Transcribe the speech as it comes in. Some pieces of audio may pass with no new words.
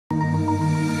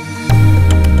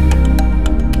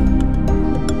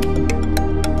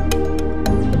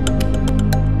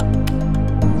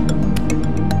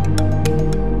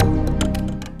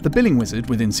billing wizard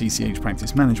within CCH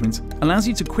Practice Management allows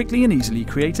you to quickly and easily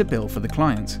create a bill for the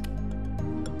client.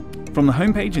 From the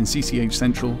homepage in CCH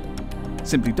Central,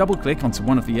 simply double-click onto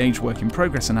one of the Age Work in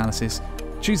Progress analysis,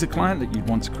 choose a client that you'd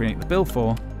want to create the bill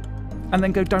for, and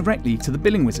then go directly to the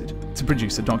billing wizard to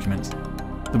produce a document.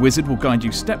 The wizard will guide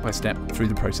you step by step through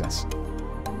the process.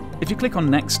 If you click on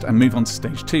Next and move on to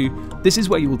Stage 2, this is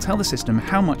where you will tell the system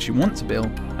how much you want to bill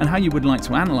and how you would like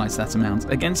to analyse that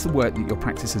amount against the work that your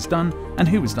practice has done and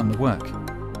who has done the work.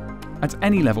 At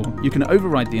any level, you can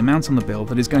override the amount on the bill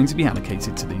that is going to be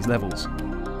allocated to these levels.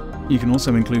 You can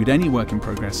also include any work in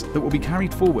progress that will be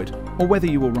carried forward, or whether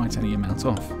you will write any amount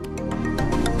off.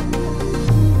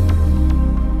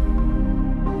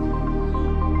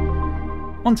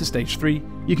 On to Stage 3,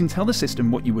 you can tell the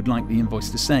system what you would like the invoice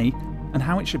to say and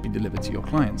how it should be delivered to your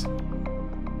client.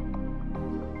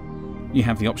 You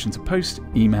have the option to post,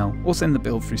 email, or send the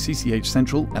bill through CCH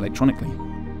Central electronically.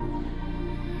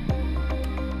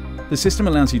 The system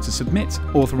allows you to submit,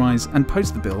 authorise, and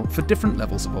post the bill for different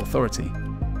levels of authority.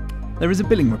 There is a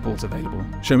billing report available,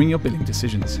 showing your billing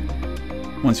decisions.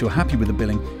 Once you're happy with the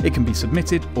billing, it can be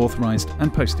submitted, authorised,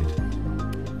 and posted.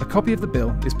 A copy of the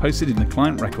bill is posted in the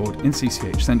client record in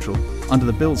CCH Central under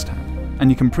the Bills tab, and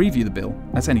you can preview the bill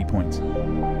at any point.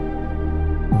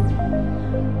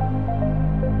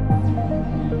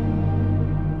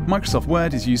 Microsoft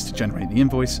Word is used to generate the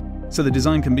invoice, so the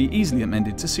design can be easily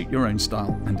amended to suit your own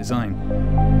style and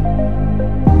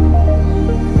design.